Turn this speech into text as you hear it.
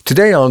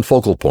Today on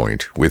Focal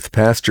Point with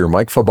Pastor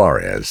Mike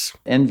Fabarez.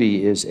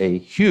 Envy is a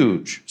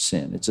huge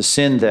sin. It's a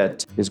sin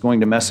that is going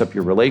to mess up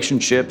your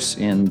relationships.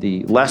 In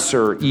the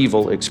lesser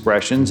evil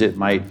expressions, it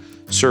might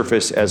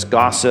surface as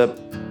gossip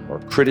or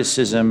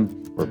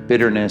criticism or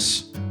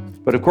bitterness.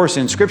 But of course,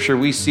 in Scripture,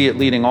 we see it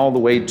leading all the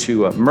way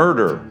to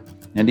murder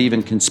and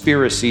even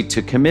conspiracy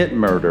to commit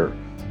murder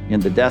in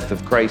the death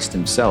of Christ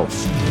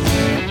himself.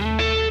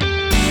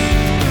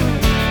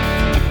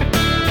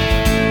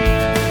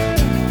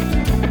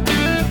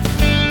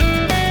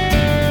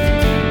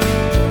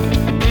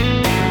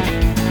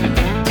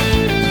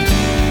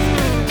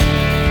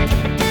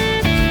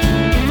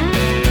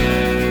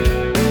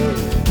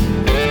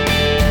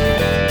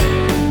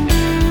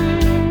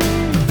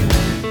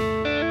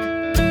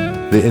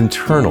 The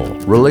internal,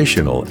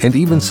 relational, and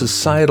even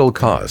societal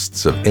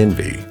costs of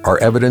envy are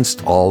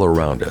evidenced all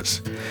around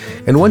us.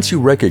 And once you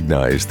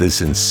recognize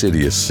this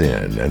insidious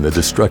sin and the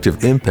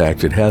destructive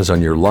impact it has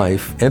on your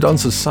life and on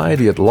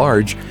society at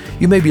large,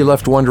 you may be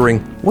left wondering,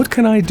 what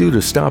can I do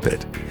to stop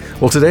it?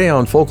 Well, today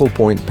on Focal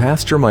Point,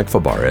 Pastor Mike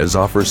Fabarez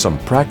offers some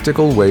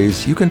practical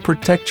ways you can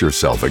protect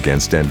yourself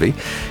against envy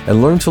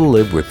and learn to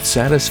live with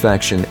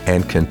satisfaction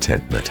and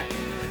contentment.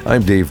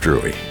 I'm Dave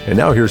Drury, and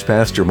now here's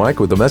Pastor Mike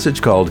with a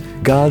message called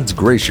God's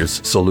Gracious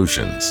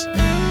Solutions.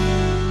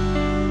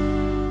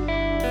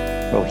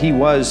 Well, he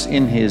was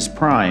in his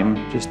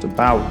prime just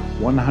about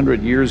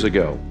 100 years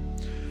ago.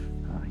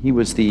 He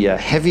was the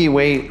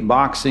heavyweight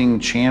boxing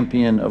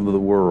champion of the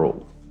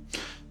world.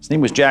 His name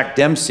was Jack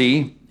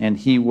Dempsey, and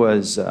he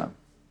was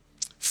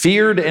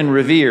feared and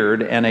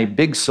revered and a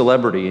big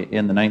celebrity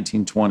in the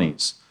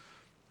 1920s.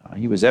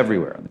 He was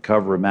everywhere, on the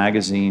cover of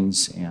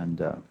magazines,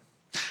 and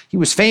he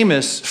was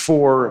famous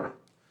for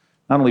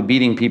not only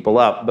beating people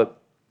up,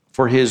 but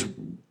for his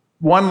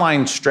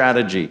one-line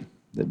strategy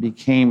that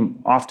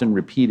became often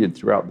repeated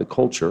throughout the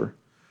culture.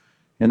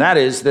 And that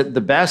is that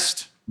the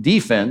best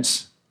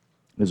defense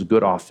is a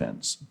good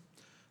offense.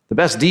 The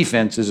best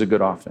defense is a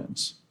good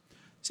offense.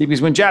 See,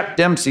 because when Jack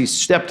Dempsey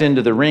stepped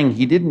into the ring,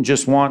 he didn't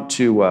just want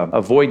to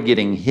avoid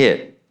getting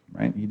hit,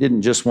 right? He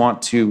didn't just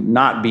want to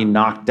not be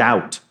knocked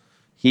out.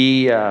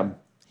 He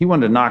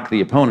wanted to knock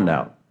the opponent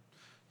out.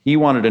 He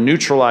wanted to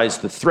neutralize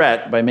the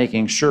threat by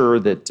making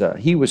sure that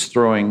he was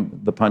throwing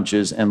the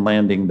punches and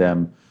landing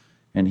them.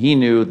 And he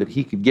knew that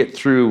he could get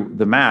through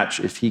the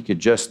match if he could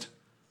just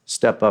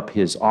step up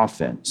his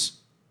offense.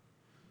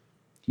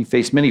 He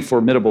faced many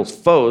formidable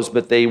foes,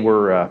 but they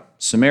were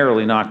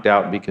summarily knocked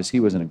out because he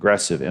was an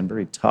aggressive and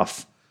very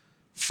tough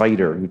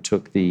fighter who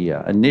took the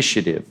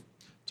initiative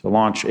to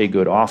launch a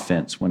good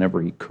offense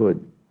whenever he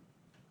could.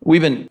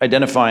 We've been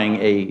identifying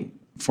a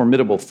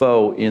formidable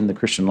foe in the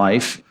Christian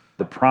life,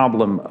 the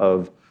problem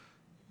of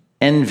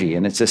envy.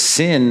 And it's a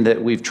sin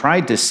that we've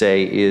tried to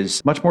say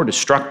is much more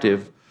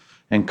destructive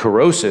and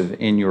corrosive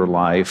in your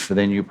life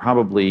than you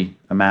probably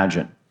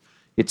imagine.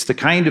 It's the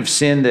kind of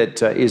sin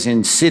that is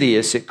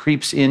insidious. It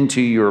creeps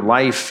into your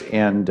life,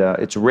 and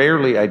it's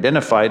rarely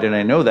identified. And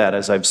I know that,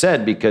 as I've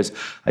said, because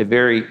I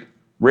very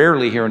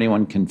rarely hear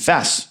anyone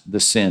confess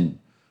the sin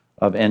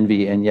of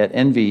envy, and yet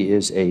envy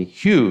is a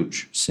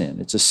huge sin.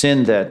 It's a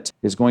sin that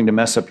is going to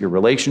mess up your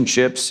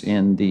relationships.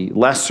 In the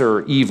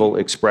lesser evil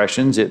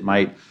expressions, it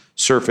might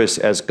surface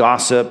as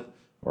gossip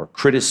or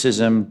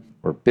criticism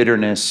or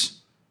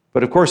bitterness.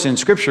 But of course, in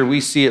Scripture, we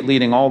see it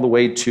leading all the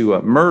way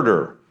to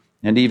murder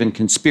and even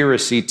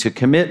conspiracy to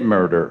commit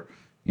murder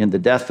in the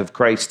death of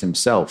Christ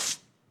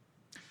himself.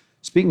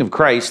 Speaking of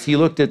Christ, he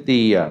looked at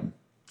the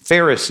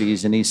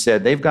Pharisees, and he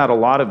said, they've got a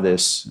lot of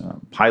this.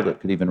 Pilate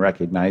could even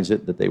recognize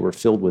it, that they were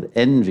filled with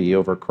envy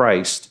over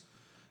Christ.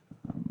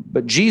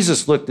 But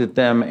Jesus looked at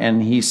them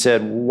and he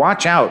said,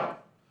 watch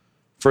out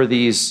for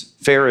these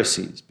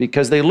Pharisees,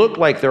 because they look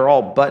like they're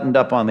all buttoned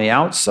up on the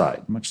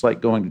outside, much like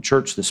going to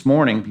church this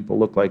morning. People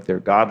look like they're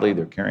godly,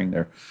 they're carrying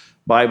their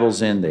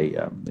Bibles in, they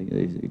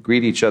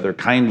greet each other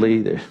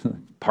kindly, the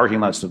parking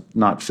lot's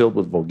not filled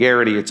with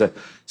vulgarity. It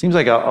seems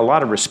like a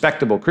lot of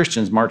respectable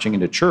Christians marching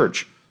into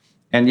church.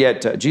 And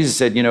yet, Jesus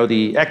said,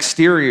 the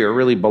exterior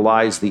really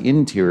belies the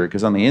interior,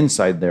 because on the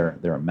inside,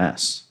 they're a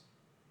mess.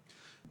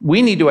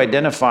 We need to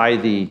identify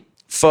the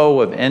foe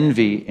of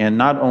envy and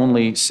not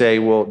only say,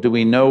 well, do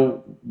we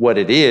know what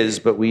it is,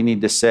 but we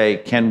need to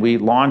say, can we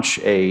launch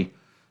a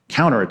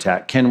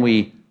counterattack? Can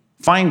we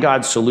find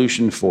God's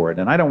solution for it?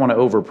 And I don't want to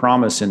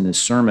overpromise in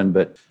this sermon,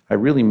 but I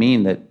really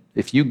mean that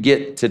if you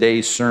get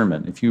today's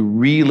sermon, if you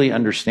really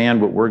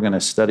understand what we're going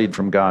to study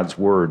from God's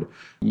word,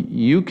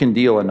 you can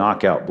deal a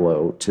knockout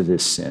blow to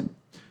this sin.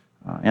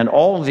 And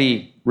all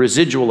the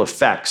residual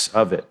effects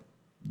of it,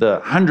 the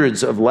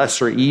hundreds of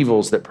lesser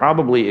evils that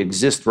probably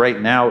exist right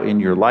now in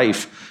your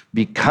life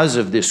because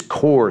of this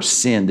core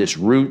sin, this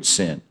root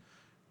sin,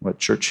 what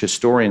church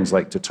historians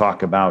like to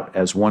talk about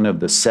as one of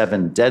the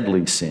 7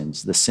 deadly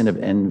sins, the sin of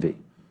envy.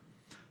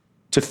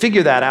 To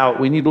figure that out,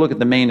 we need to look at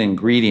the main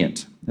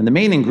ingredient. And the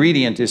main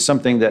ingredient is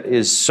something that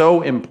is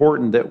so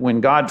important that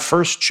when God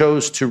first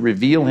chose to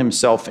reveal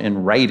himself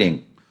in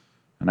writing,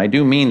 and I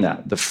do mean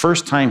that, the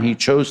first time he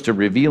chose to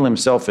reveal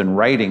himself in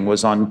writing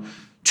was on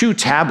 2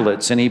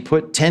 tablets and he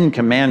put 10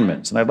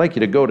 commandments. And I'd like you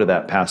to go to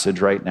that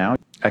passage right now,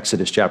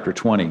 Exodus chapter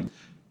 20. And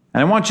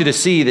I want you to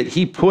see that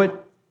he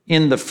put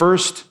in the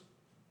first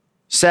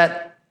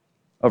set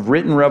of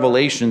written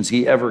revelations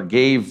he ever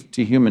gave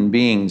to human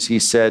beings, he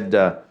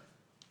said,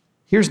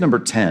 here's number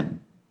 10.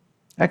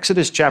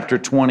 Exodus chapter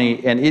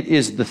 20, and it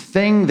is the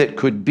thing that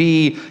could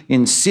be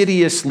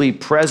insidiously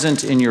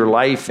present in your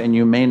life and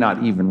you may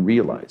not even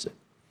realize it.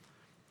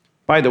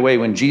 By the way,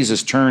 when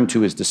Jesus turned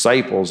to his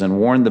disciples and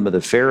warned them of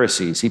the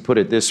Pharisees, he put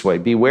it this way: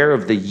 beware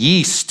of the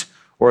yeast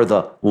or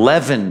the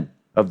leaven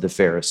of the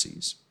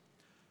Pharisees.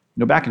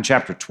 You know, back in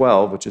chapter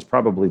 12, which is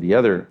probably the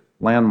other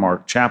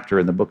landmark chapter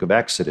in the book of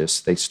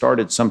Exodus, they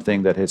started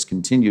something that has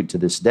continued to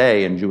this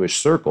day in Jewish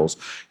circles,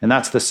 and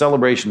that's the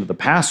celebration of the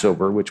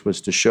Passover, which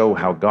was to show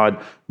how God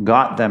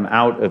got them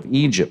out of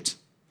Egypt.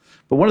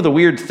 But one of the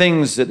weird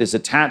things that is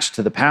attached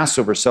to the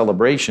Passover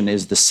celebration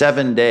is the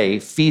 7-day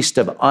feast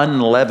of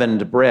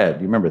unleavened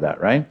bread. You remember that,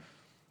 right?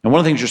 And one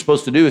of the things you're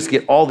supposed to do is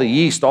get all the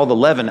yeast, all the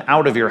leaven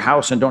out of your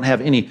house and don't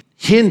have any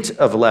hint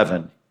of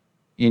leaven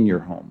in your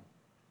home.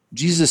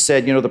 Jesus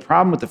said, you know, the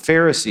problem with the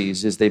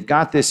Pharisees is they've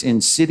got this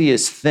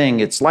insidious thing.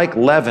 It's like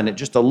leaven. It's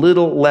just a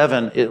little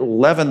leaven. It'll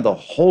leaven the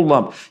whole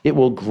lump. It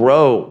will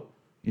grow.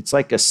 It's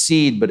like a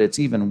seed, but it's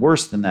even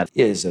worse than that.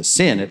 It is a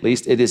sin, at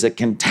least. It is a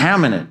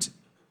contaminant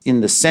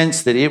in the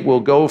sense that it will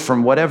go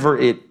from whatever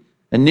it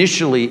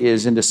initially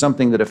is into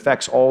something that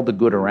affects all the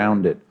good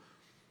around it.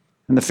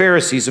 And the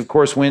Pharisees, of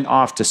course, went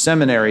off to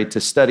seminary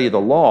to study the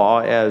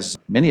law, as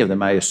many of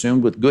them, I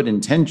assumed, with good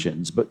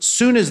intentions. But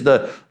soon as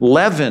the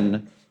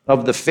leaven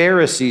of the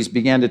Pharisees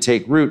began to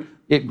take root,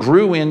 it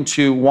grew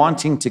into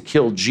wanting to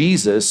kill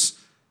Jesus,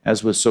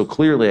 as was so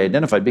clearly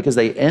identified, because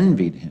they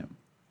envied him,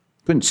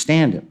 couldn't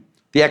stand him.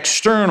 The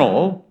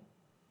external,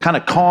 kind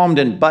of calmed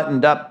and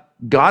buttoned up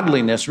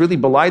godliness really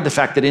belied the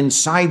fact that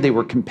inside they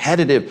were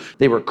competitive,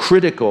 they were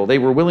critical, they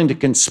were willing to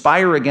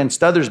conspire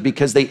against others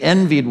because they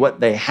envied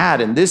what they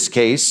had. In this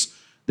case,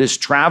 this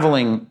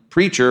traveling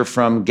preacher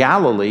from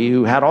Galilee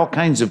who had all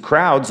kinds of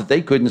crowds that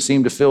they couldn't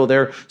seem to fill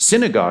their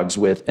synagogues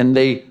with, and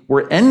they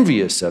were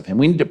envious of him.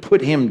 We need to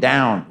put him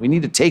down. We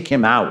need to take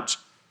him out.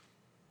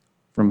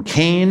 From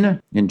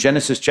Cain in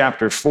Genesis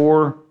chapter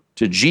 4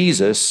 to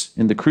Jesus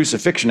in the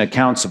crucifixion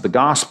accounts of the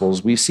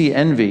Gospels, we see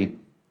envy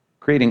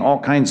creating all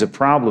kinds of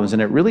problems,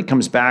 and it really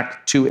comes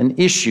back to an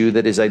issue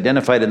that is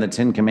identified in the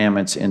 10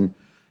 Commandments in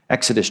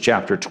Exodus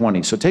chapter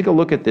 20. So take a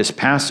look at this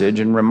passage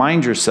and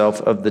remind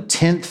yourself of the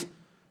 10th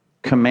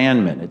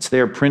commandment. It's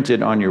there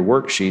printed on your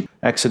worksheet.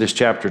 Exodus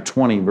chapter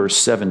 20, verse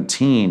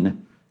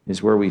 17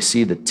 is where we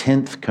see the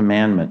 10th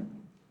commandment.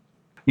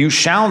 You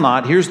shall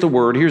not, here's the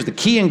word, here's the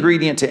key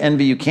ingredient to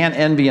envy. You can't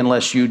envy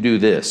unless you do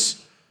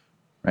this,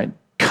 right?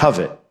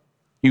 Covet.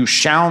 You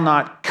shall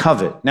not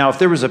covet. Now, if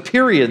there was a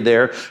period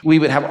there, we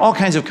would have all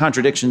kinds of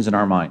contradictions in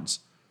our minds.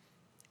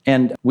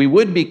 And we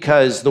would,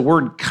 because the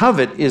word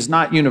covet is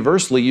not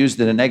universally used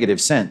in a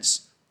negative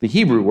sense, the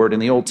Hebrew word in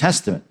the Old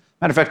Testament.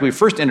 Matter of fact, we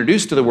first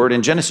introduced to the word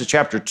in Genesis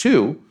chapter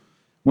 2,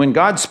 when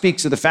God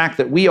speaks of the fact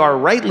that we are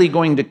rightly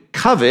going to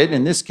covet,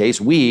 in this case,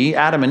 we,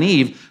 Adam and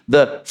Eve,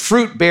 the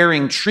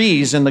fruit-bearing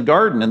trees in the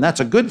garden. And that's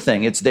a good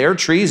thing. It's their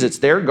trees, it's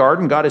their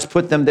garden. God has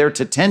put them there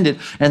to tend it,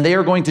 and they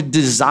are going to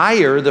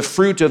desire the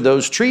fruit of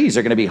those trees.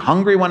 They're going to be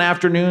hungry one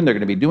afternoon. They're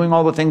going to be doing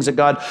all the things that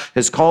God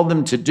has called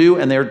them to do,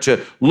 and they're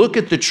to look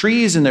at the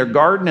trees in their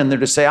garden, and they're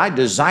to say, I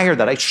desire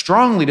that. I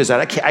strongly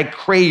desire that. I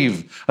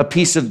crave a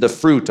piece of the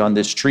fruit on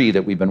this tree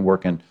that we've been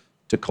working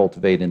to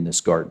cultivate in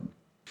this garden.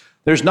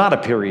 There's not a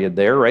period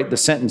there, right? The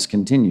sentence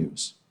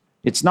continues.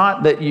 It's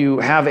not that you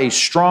have a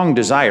strong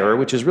desire,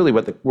 which is really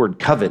what the word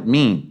covet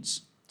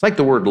means. It's like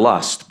the word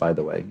lust, by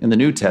the way. In the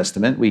New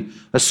Testament, we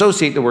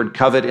associate the word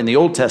covet in the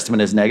Old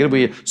Testament as negative.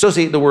 We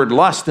associate the word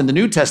lust in the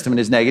New Testament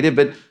as negative,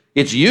 but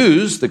it's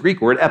used, the Greek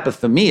word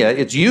epithumia,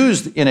 it's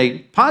used in a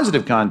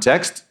positive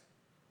context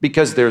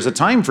because there's a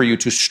time for you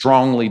to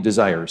strongly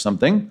desire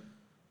something.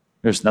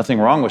 There's nothing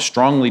wrong with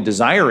strongly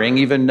desiring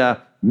even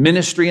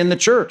ministry in the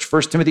church.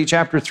 1 Timothy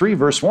chapter 3,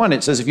 verse 1,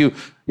 it says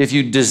if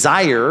you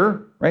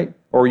desire, right,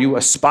 or you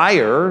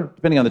aspire,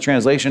 depending on the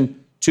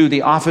translation, to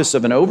the office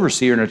of an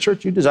overseer in a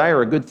church, you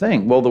desire a good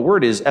thing. Well, the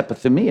word is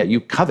epithumia.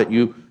 You covet,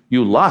 you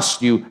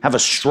lust, you have a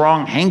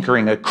strong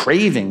hankering, a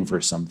craving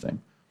for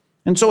something.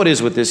 And so it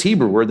is with this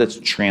Hebrew word that's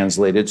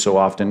translated so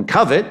often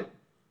covet,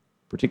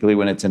 particularly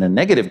when it's in a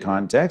negative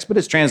context, but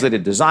it's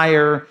translated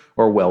desire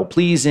or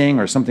well-pleasing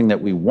or something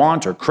that we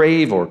want or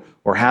crave or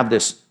have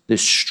this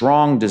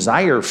strong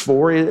desire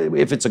for,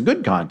 if it's a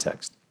good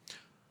context.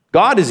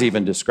 God is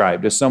even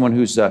described as someone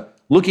who's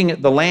looking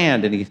at the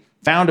land, and he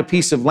found a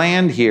piece of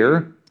land here.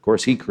 Of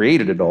course, he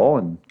created it all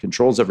and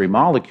controls every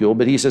molecule,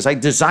 but he says, I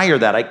desire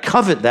that, I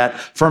covet that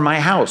for my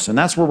house. And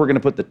that's where we're going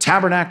to put the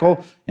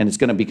tabernacle, and it's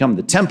going to become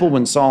the temple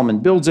when Solomon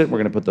builds it. We're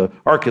going to put the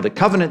Ark of the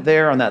Covenant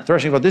there on that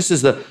threshing floor. This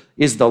is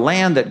the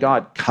land that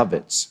God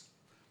covets.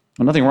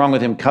 Well, nothing wrong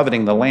with him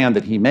coveting the land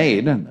that he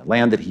made, and the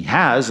land that he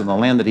has, and the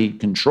land that he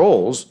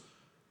controls.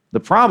 The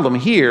problem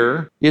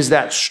here is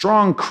that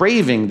strong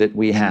craving that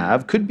we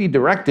have could be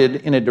directed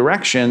in a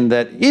direction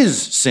that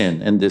is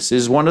sin. And this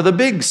is one of the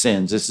big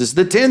sins. This is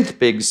the 10th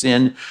big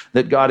sin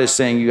that God is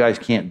saying, you guys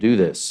can't do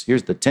this.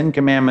 Here's the 10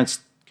 commandments.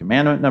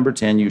 Commandment number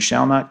 10, you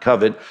shall not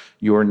covet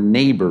your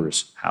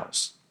neighbor's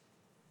house.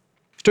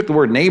 If you took the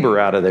word neighbor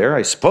out of there,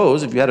 I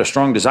suppose if you had a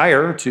strong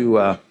desire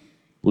to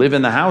live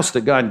in the house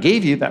that God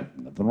gave you,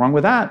 nothing wrong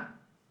with that.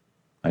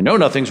 I know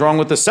nothing's wrong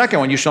with the second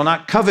one. You shall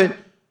not covet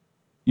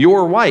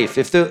your wife.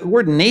 If the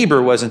word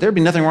neighbor wasn't there, there'd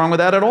be nothing wrong with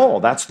that at all.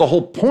 That's the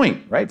whole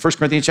point, right? 1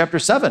 Corinthians chapter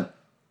 7.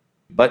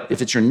 But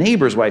if it's your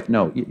neighbor's wife,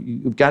 no,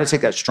 you've got to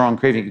take that strong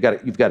craving.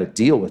 You've got to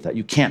deal with that.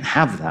 You can't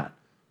have that.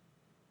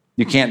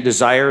 You can't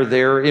desire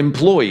their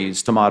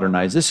employees to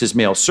modernize this, his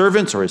male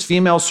servants or his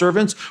female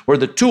servants, or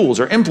the tools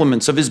or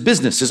implements of his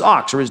business, his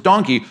ox or his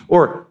donkey,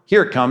 or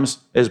here it comes,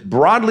 as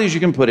broadly as you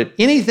can put it,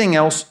 anything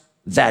else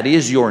that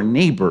is your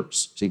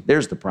neighbor's. See,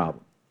 there's the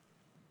problem.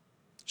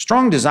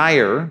 Strong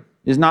desire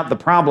is not the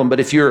problem, but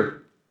if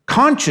you're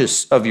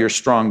conscious of your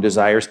strong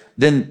desires,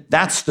 then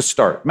that's the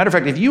start. Matter of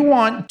fact, if you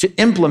want to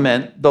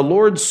implement the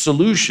Lord's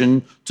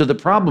solution to the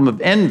problem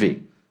of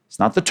envy, it's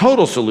not the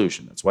total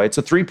solution. That's why it's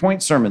a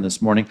 3-point sermon this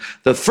morning.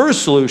 The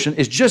first solution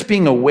is just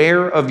being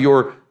aware of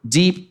your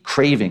deep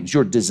cravings,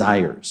 your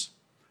desires.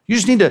 You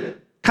just need to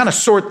kind of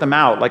sort them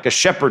out like a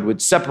shepherd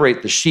would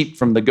separate the sheep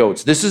from the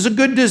goats. This is a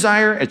good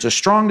desire. It's a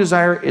strong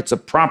desire. It's a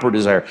proper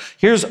desire.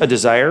 Here's a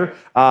desire.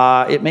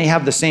 It may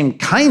have the same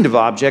kind of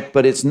object,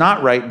 but it's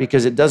not right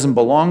because it doesn't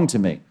belong to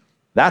me.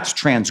 That's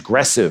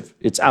transgressive.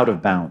 It's out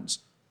of bounds.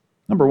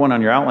 Number one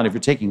on your outline, if you're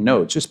taking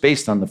notes, just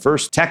based on the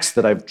first text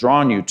that I've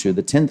drawn you to,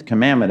 the 10th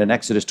commandment in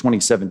Exodus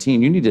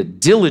 20:17, you need to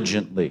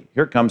diligently,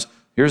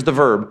 here's the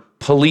verb,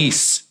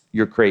 police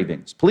your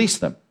cravings. Police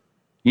them.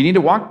 You need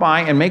to walk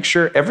by and make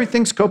sure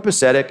everything's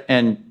copacetic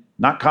and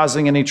not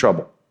causing any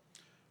trouble,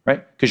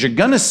 right? Because you're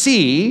going to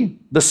see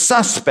the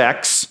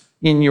suspects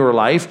in your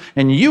life,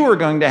 and you are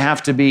going to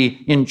have to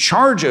be in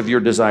charge of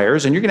your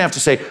desires, and you're going to have to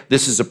say,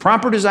 this is a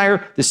proper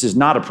desire, this is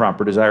not a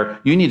proper desire.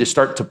 You need to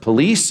start to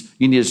police,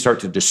 you need to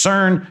start to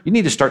discern, you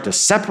need to start to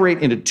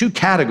separate into two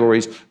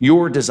categories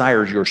your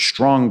desires, your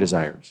strong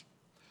desires.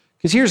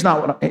 Because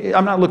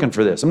I'm not looking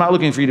for this. I'm not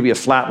looking for you to be a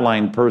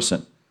flatline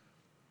person.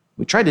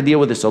 We tried to deal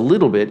with this a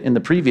little bit in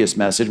the previous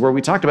message where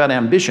we talked about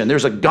ambition.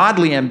 There's a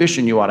godly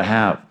ambition you ought to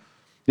have.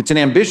 It's an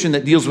ambition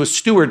that deals with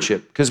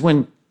stewardship, because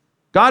when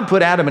God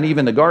put Adam and Eve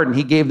in the garden,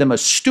 he gave them a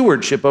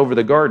stewardship over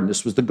the garden.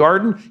 This was the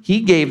garden he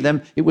gave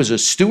them. It was a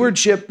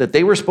stewardship that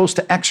they were supposed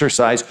to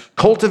exercise,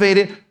 cultivate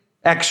it,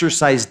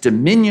 exercise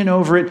dominion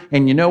over it.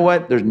 And you know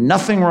what? There's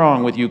nothing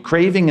wrong with you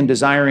craving and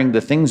desiring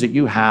the things that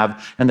you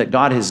have and that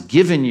God has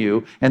given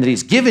you, and that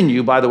he's given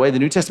you, by the way, the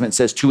New Testament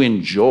says to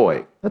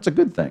enjoy. That's a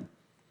good thing.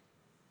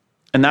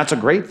 And that's a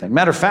great thing.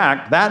 Matter of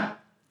fact, that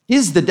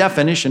is the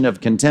definition of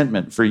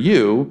contentment for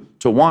you,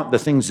 to want the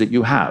things that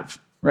you have,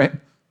 right?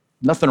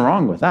 Nothing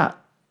wrong with that.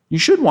 You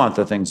should want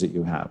the things that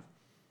you have.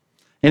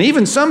 And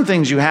even some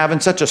things you have in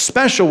such a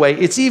special way,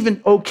 it's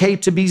even okay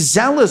to be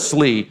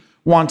zealously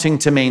wanting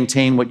to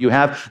maintain what you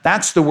have.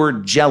 That's the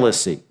word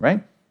jealousy,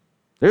 right?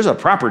 There's a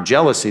proper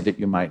jealousy that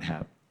you might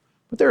have.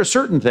 But there are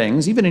certain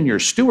things, even in your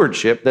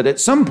stewardship, that at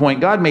some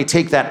point God may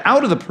take that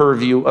out of the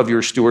purview of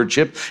your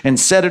stewardship and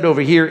set it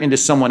over here into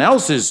someone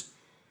else's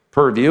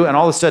purview. And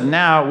all of a sudden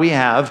now we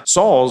have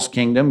Saul's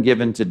kingdom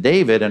given to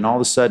David, and all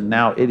of a sudden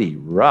now it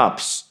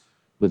erupts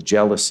with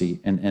jealousy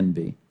and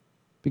envy.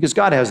 Because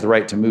God has the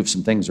right to move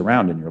some things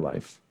around in your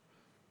life.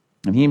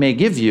 And he may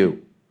give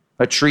you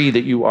a tree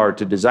that you are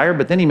to desire,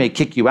 but then he may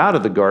kick you out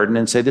of the garden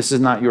and say, this is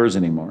not yours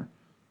anymore.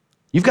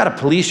 You've got to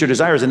police your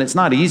desires, and it's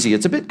not easy.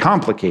 It's a bit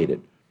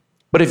complicated.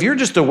 But if you're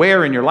just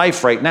aware in your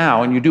life right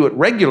now and you do it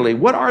regularly,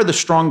 what are the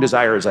strong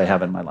desires I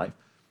have in my life?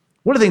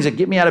 What are the things that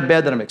get me out of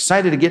bed that I'm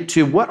excited to get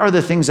to? What are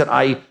the things that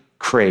I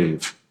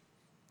crave?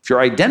 If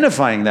you're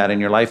identifying that in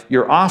your life,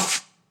 you're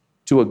off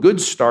to a good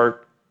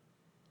start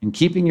in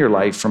keeping your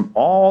life from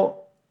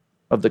all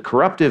of the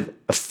corruptive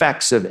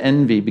effects of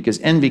envy, because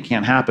envy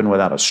can't happen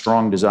without a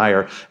strong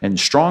desire. And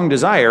strong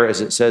desire, as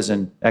it says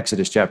in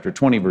Exodus chapter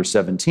 20, verse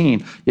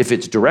 17, if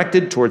it's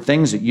directed toward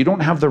things that you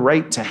don't have the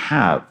right to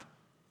have,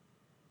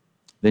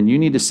 then you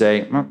need to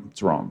say,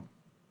 it's wrong.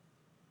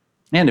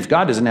 And if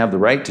God doesn't have the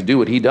right to do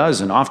what he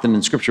does, and often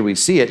in Scripture we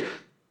see it,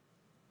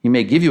 he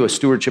may give you a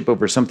stewardship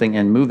over something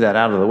and move that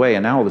out of the way,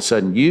 and now all of a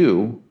sudden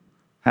you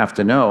have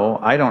to know,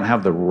 I don't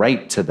have the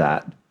right to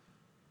that,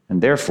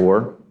 and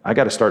therefore I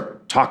got to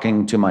start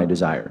talking to my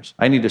desires.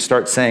 I need to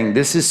start saying,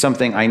 this is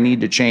something I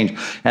need to change.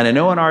 And I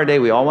know in our day,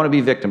 we all want to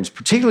be victims,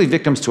 particularly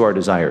victims to our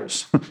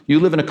desires.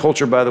 You live in a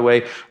culture, by the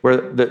way, where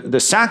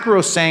the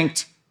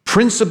sacrosanct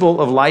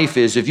principle of life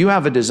is, if you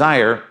have a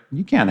desire,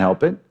 you can't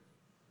help it.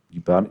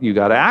 You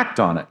got to act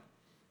on it,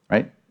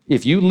 right?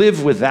 If you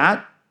live with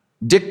that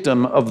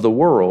dictum of the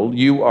world,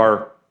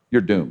 you're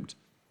doomed.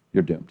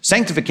 You're doomed.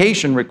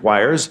 Sanctification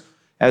requires,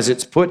 as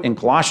it's put in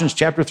Colossians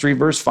chapter 3,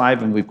 verse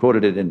 5, and we've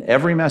quoted it in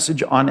every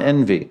message on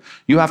envy,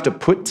 you have to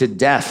put to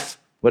death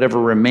whatever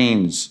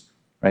remains,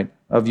 right,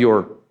 of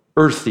your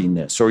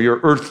earthiness or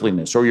your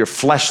earthliness or your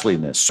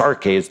fleshliness.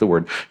 Sarke is the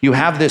word. You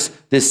have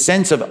this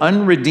sense of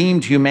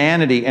unredeemed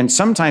humanity, and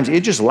sometimes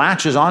it just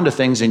latches onto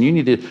things and you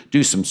need to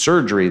do some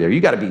surgery there. You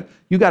got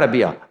to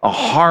be a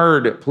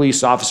hard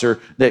police officer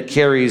that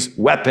carries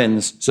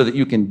weapons so that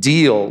you can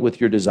deal with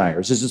your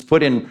desires. This is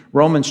put in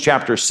Romans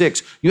chapter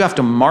 6. You have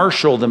to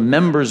marshal the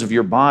members of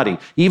your body,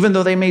 even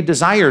though they may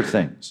desire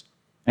things.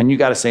 And you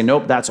got to say,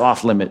 nope, that's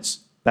off limits.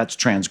 That's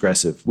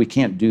transgressive. We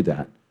can't do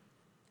that.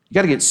 You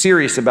got to get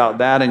serious about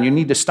that, and you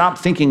need to stop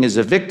thinking as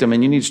a victim,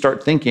 and you need to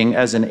start thinking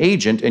as an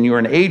agent, and you're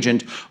an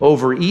agent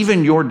over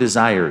even your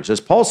desires.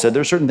 As Paul said, there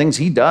are certain things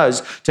he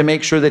does to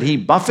make sure that he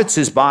buffets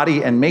his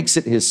body and makes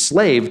it his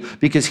slave,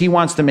 because he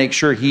wants to make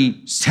sure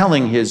he's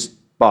telling his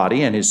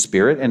body and his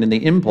spirit and in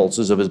the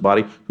impulses of his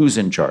body who's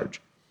in charge.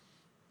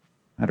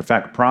 Matter of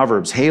fact,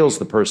 Proverbs hails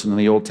the person in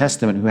the Old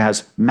Testament who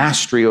has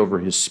mastery over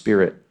his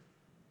spirit.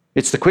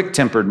 It's the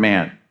quick-tempered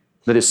man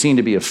that is seen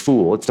to be a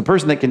fool. It's the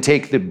person that can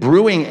take the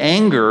brewing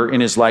anger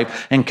in his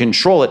life and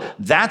control it.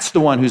 That's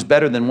the one who's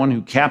better than one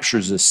who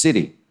captures a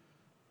city.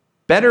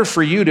 Better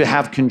for you to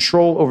have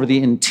control over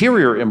the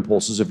interior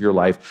impulses of your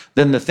life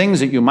than the things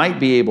that you might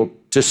be able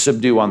to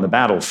subdue on the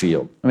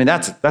battlefield. I mean,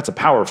 that's a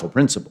powerful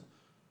principle.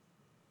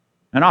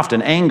 And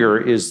often anger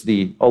is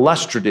the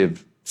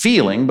illustrative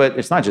feeling, but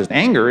it's not just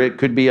anger. It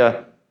could be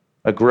a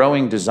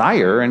growing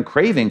desire and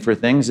craving for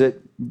things that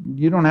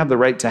you don't have the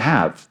right to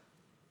have.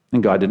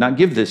 And God did not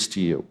give this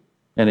to you,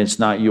 and it's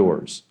not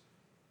yours.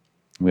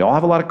 We all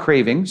have a lot of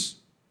cravings.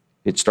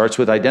 It starts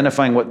with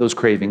identifying what those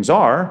cravings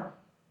are,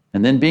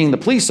 and then being the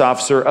police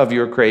officer of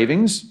your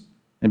cravings,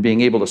 and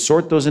being able to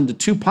sort those into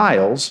two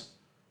piles,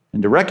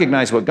 and to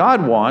recognize what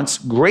God wants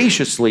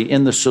graciously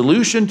in the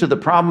solution to the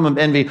problem of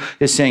envy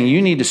is saying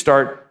you need to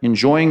start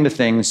enjoying the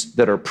things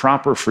that are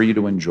proper for you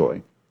to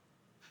enjoy.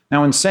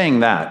 Now, in saying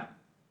that,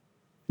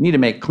 I need to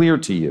make clear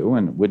to you,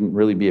 and it wouldn't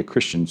really be a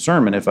Christian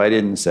sermon if I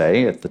didn't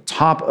say at the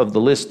top of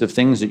the list of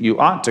things that you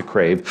ought to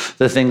crave,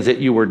 the things that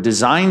you were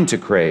designed to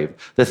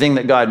crave, the thing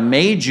that God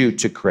made you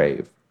to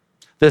crave,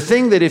 the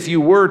thing that if you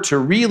were to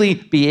really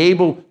be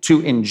able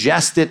to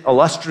ingest it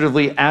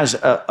illustratively as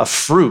a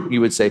fruit,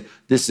 you would say,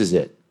 this is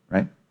it,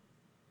 right?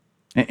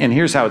 And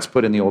here's how it's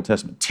put in the Old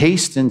Testament.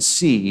 Taste and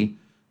see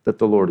that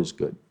the Lord is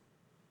good.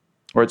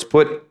 Or it's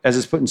put, as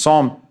it's put in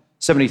Psalm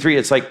 73,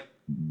 it's like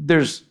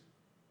there's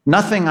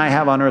nothing I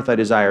have on earth I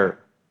desire,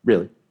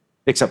 really,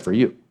 except for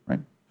you, right?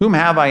 Whom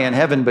have I in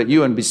heaven but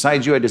you, and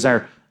besides you I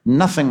desire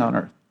nothing on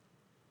earth.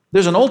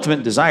 There's an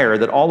ultimate desire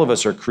that all of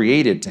us are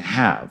created to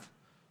have.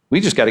 We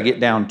just got to get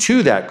down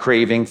to that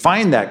craving,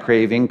 find that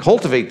craving,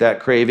 cultivate that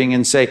craving,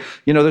 and say,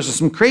 there's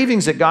some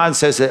cravings that God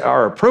says that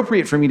are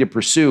appropriate for me to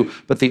pursue,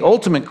 but the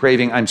ultimate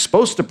craving I'm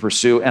supposed to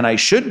pursue, and I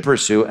should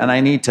pursue, and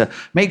I need to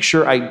make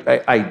sure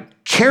I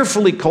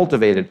carefully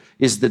cultivate it,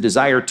 is the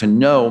desire to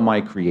know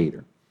my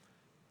Creator.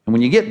 And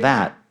when you get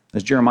that,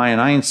 as Jeremiah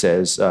 9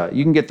 says,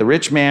 you can get the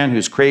rich man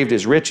who's craved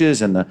his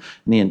riches and the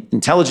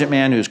intelligent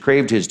man who's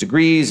craved his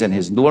degrees and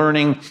his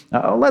learning.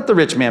 Let the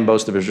rich man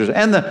boast of his riches,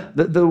 and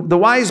the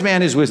wise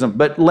man his wisdom,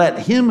 but let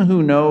him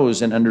who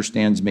knows and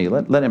understands me,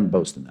 let him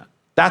boast in that.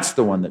 That's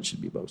the one that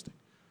should be boasting.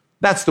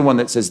 That's the one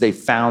that says they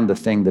found the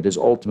thing that is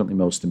ultimately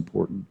most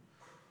important.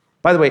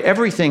 By the way,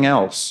 everything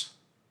else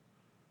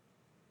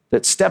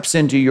that steps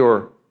into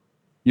your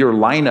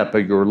lineup or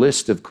your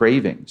list of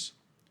cravings,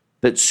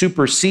 that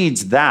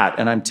supersedes that,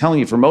 and I'm telling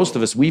you, for most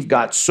of us, we've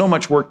got so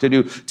much work to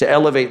do to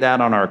elevate that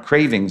on our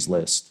cravings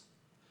list.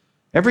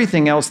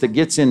 Everything else that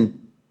gets in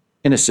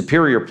a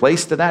superior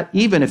place to that,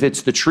 even if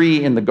it's the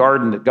tree in the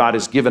garden that God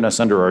has given us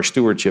under our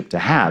stewardship to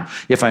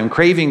have. If I'm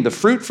craving the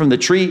fruit from the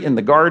tree in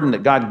the garden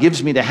that God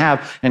gives me to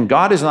have, and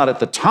God is not at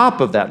the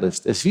top of that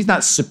list, if he's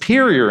not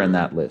superior in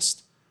that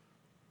list,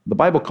 the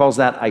Bible calls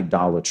that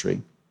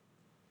idolatry.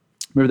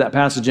 Remember that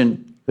passage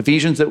in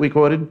Ephesians that we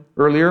quoted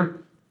earlier?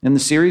 In the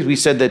series, we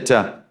said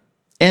that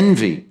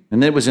envy,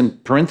 and it was in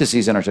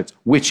parentheses in our text,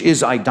 which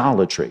is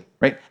idolatry,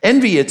 right?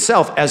 Envy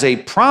itself as a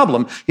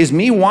problem is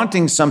me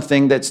wanting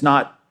something that's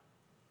not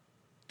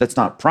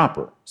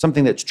proper,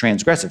 something that's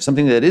transgressive,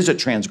 something that is a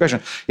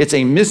transgression. It's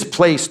a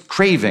misplaced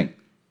craving.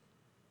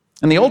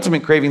 And the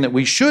ultimate craving that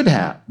we should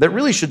have, that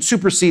really should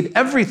supersede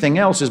everything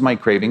else, is my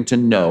craving to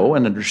know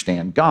and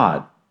understand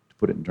God, to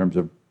put it in terms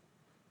of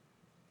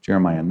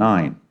Jeremiah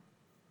 9.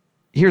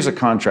 Here's a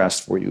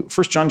contrast for you.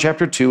 1 John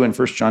chapter 2 and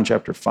 1 John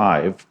chapter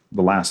 5,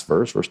 the last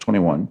verse, verse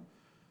 21.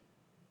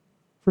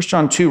 1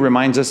 John 2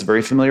 reminds us a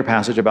very familiar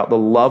passage about the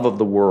love of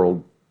the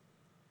world.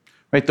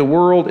 Right? The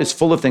world is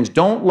full of things.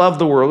 Don't love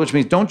the world, which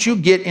means don't you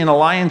get in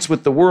alliance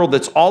with the world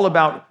that's all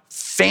about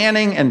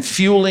fanning and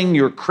fueling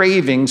your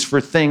cravings for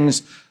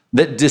things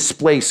that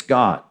displace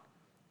God.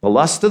 The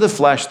lust of the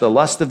flesh, the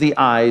lust of the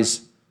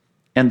eyes,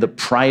 and the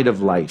pride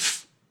of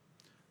life.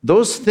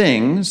 Those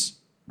things,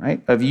 right?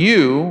 Of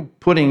you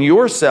putting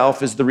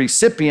yourself as the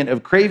recipient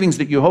of cravings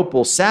that you hope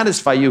will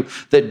satisfy you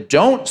that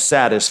don't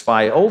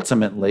satisfy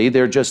ultimately.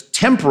 They're just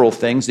temporal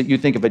things that you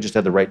think, if I just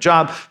had the right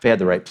job, if I had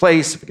the right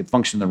place, if I could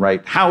function in the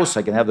right house,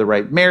 I could have the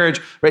right marriage,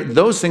 right?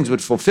 Those things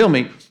would fulfill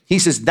me. He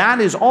says that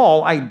is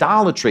all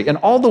idolatry. And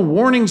all the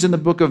warnings in the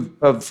book of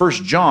 1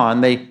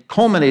 John, they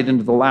culminate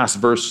into the last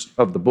verse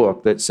of the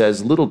book that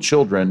says, little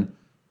children,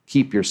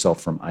 keep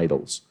yourself from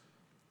idols,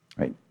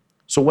 right?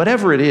 So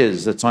whatever it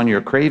is that's on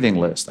your craving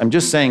list, I'm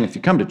just saying, if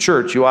you come to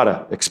church, you ought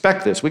to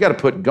expect this. We got to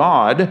put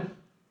God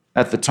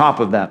at the top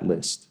of that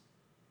list.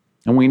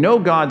 And we know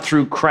God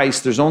through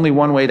Christ. There's only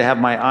one way to have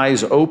my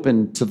eyes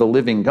open to the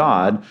living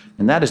God,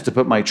 and that is to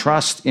put my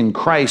trust in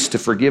Christ to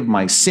forgive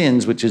my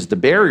sins, which is the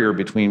barrier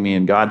between me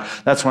and God.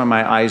 That's why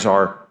my eyes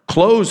are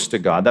closed to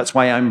God. That's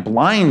why I'm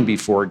blind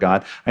before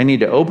God. I need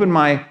to open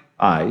my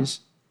eyes.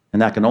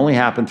 And that can only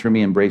happen through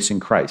me embracing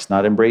Christ,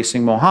 not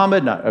embracing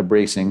Muhammad, not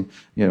embracing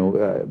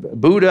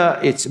Buddha.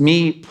 It's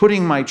me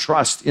putting my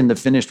trust in the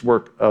finished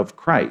work of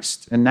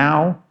Christ. And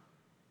now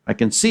I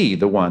can see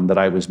the one that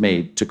I was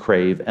made to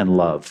crave and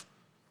love.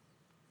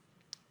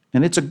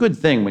 And it's a good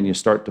thing when you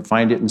start to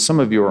find it. And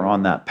some of you are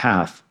on that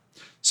path.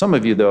 Some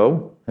of you,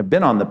 though, have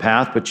been on the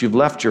path, but you've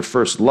left your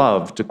first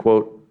love, to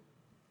quote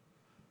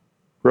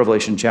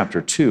Revelation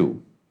chapter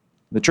 2.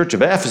 The church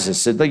of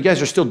Ephesus said, you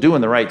guys are still doing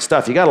the right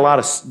stuff. You got a lot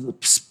of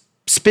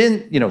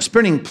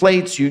spinning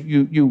plates.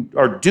 You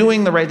are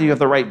doing the right thing. You have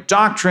the right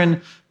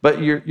doctrine,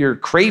 but your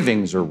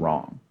cravings are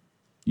wrong.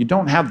 You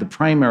don't have the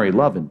primary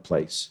love in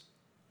place.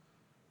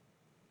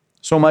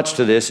 So much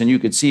to this, and you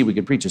could see we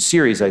could preach a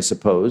series, I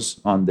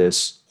suppose, on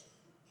this.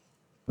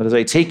 But as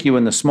I take you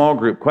in the small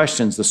group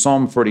questions, the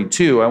Psalm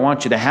 42, I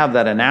want you to have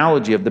that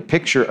analogy of the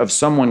picture of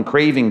someone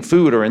craving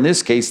food, or in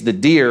this case, the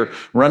deer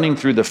running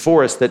through the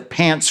forest that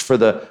pants for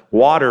the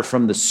water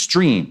from the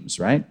streams,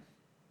 right?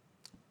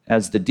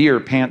 As the deer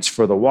pants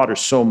for the water,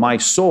 so my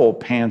soul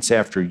pants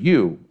after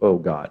you, O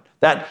God.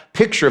 That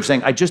picture of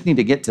saying, I just need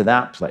to get to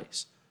that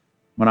place.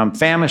 When I'm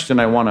famished and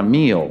I want a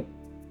meal,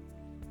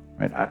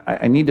 right?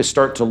 I need to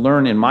start to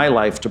learn in my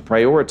life to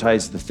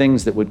prioritize the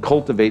things that would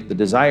cultivate the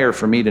desire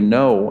for me to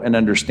know and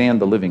understand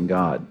the living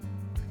God.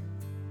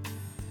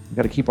 We've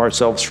got to keep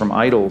ourselves from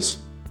idols,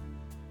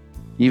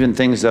 even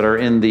things that are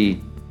in the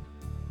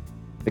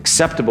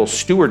acceptable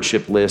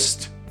stewardship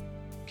list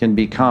can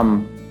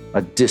become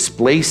a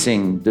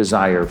displacing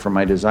desire for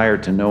my desire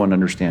to know and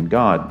understand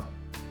God.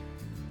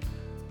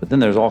 But then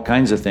there's all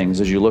kinds of things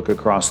as you look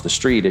across the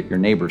street at your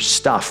neighbor's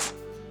stuff,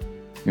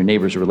 your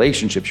neighbor's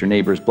relationships, your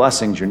neighbor's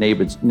blessings, your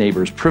neighbor's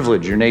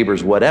privilege, your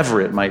neighbor's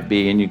whatever it might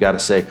be, and you got to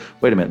say,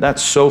 wait a minute,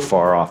 that's so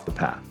far off the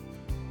path.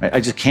 Right?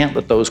 I just can't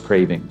let those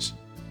cravings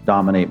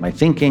dominate my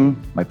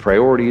thinking, my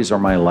priorities, or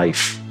my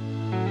life.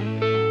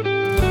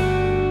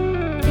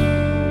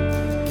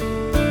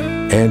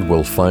 And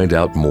we'll find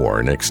out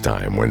more next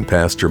time when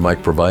Pastor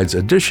Mike provides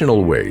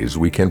additional ways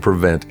we can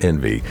prevent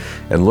envy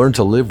and learn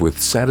to live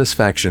with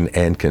satisfaction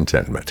and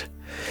contentment.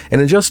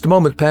 And in just a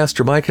moment,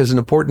 Pastor Mike has an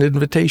important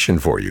invitation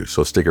for you,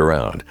 so stick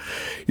around.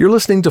 You're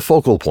listening to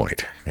Focal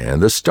Point and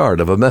the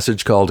start of a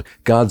message called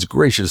God's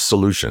Gracious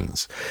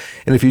Solutions.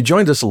 And if you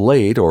joined us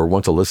late or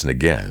want to listen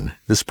again,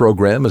 this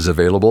program is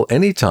available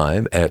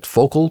anytime at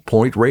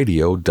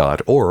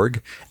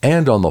focalpointradio.org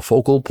and on the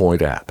Focal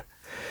Point app.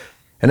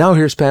 And now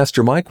here's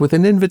Pastor Mike with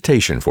an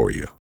invitation for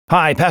you.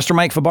 Hi, Pastor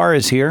Mike Fabar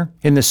is here.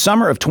 In the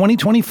summer of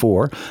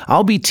 2024,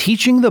 I'll be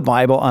teaching the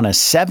Bible on a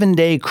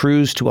 7-day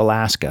cruise to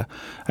Alaska.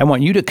 I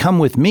want you to come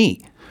with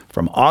me.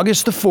 From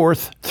August the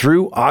 4th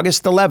through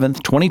August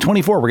 11th,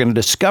 2024, we're going to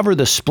discover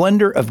the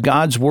splendor of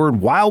God's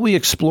Word while we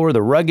explore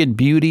the rugged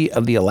beauty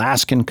of the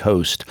Alaskan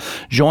coast.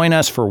 Join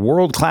us for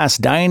world-class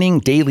dining,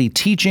 daily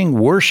teaching,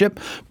 worship.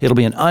 It'll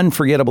be an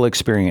unforgettable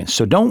experience.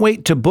 So don't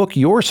wait to book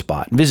your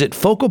spot. Visit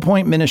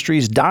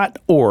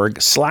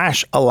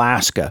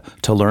focalpointministries.org/Alaska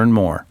to learn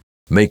more.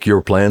 Make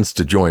your plans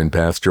to join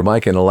Pastor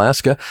Mike in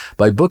Alaska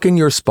by booking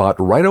your spot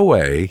right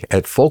away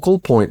at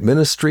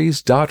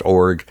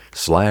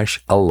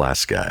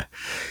focalpointministries.org/Alaska.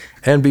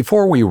 And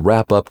before we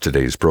wrap up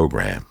today's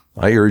program,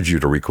 I urge you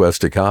to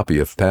request a copy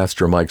of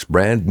Pastor Mike's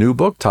brand new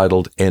book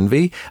titled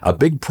Envy, A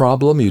Big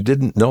Problem You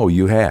Didn't Know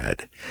You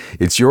Had.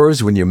 It's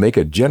yours when you make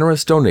a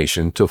generous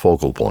donation to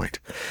Focal Point.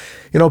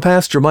 You know,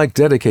 Pastor Mike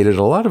dedicated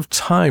a lot of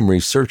time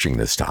researching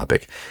this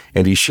topic,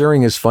 and he's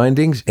sharing his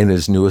findings in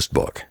his newest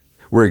book.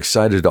 We're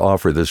excited to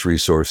offer this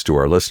resource to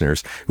our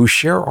listeners who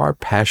share our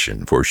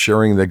passion for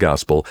sharing the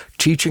gospel,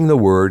 teaching the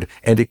word,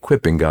 and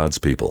equipping God's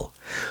people.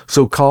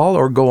 So call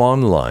or go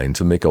online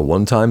to make a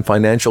one-time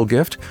financial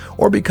gift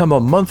or become a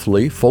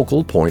monthly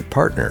Focal Point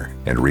partner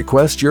and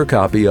request your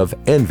copy of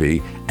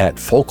Envy at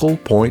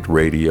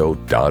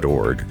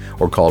focalpointradio.org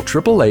or call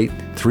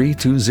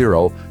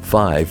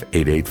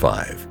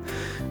 888-320-5885.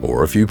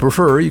 Or if you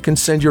prefer, you can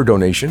send your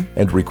donation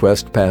and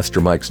request Pastor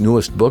Mike's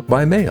newest book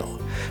by mail.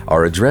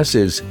 Our address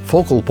is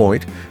Focal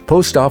Point,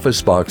 Post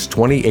Office Box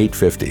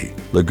 2850,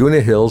 Laguna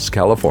Hills,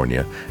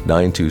 California,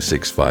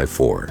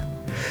 92654.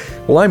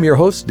 Well, I'm your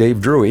host, Dave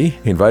Drury,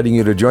 inviting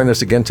you to join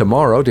us again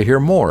tomorrow to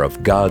hear more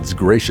of God's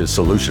gracious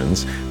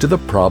solutions to the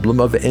problem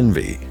of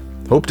envy.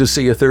 Hope to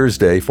see you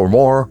Thursday for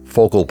more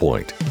Focal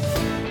Point.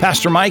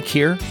 Pastor Mike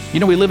here.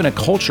 We live in a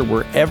culture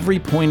where every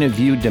point of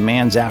view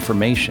demands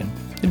affirmation.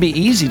 It'd be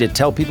easy to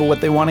tell people what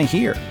they want to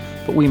hear,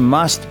 but we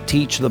must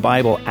teach the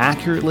Bible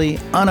accurately,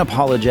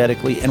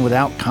 unapologetically, and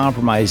without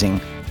compromising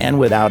and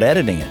without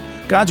editing it.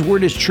 God's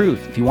Word is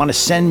truth. If you want to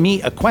send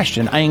me a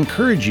question, I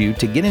encourage you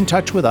to get in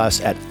touch with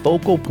us at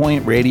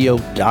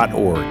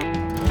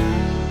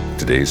focalpointradio.org.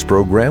 Today's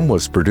program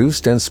was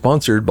produced and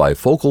sponsored by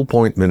Focal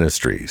Point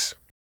Ministries.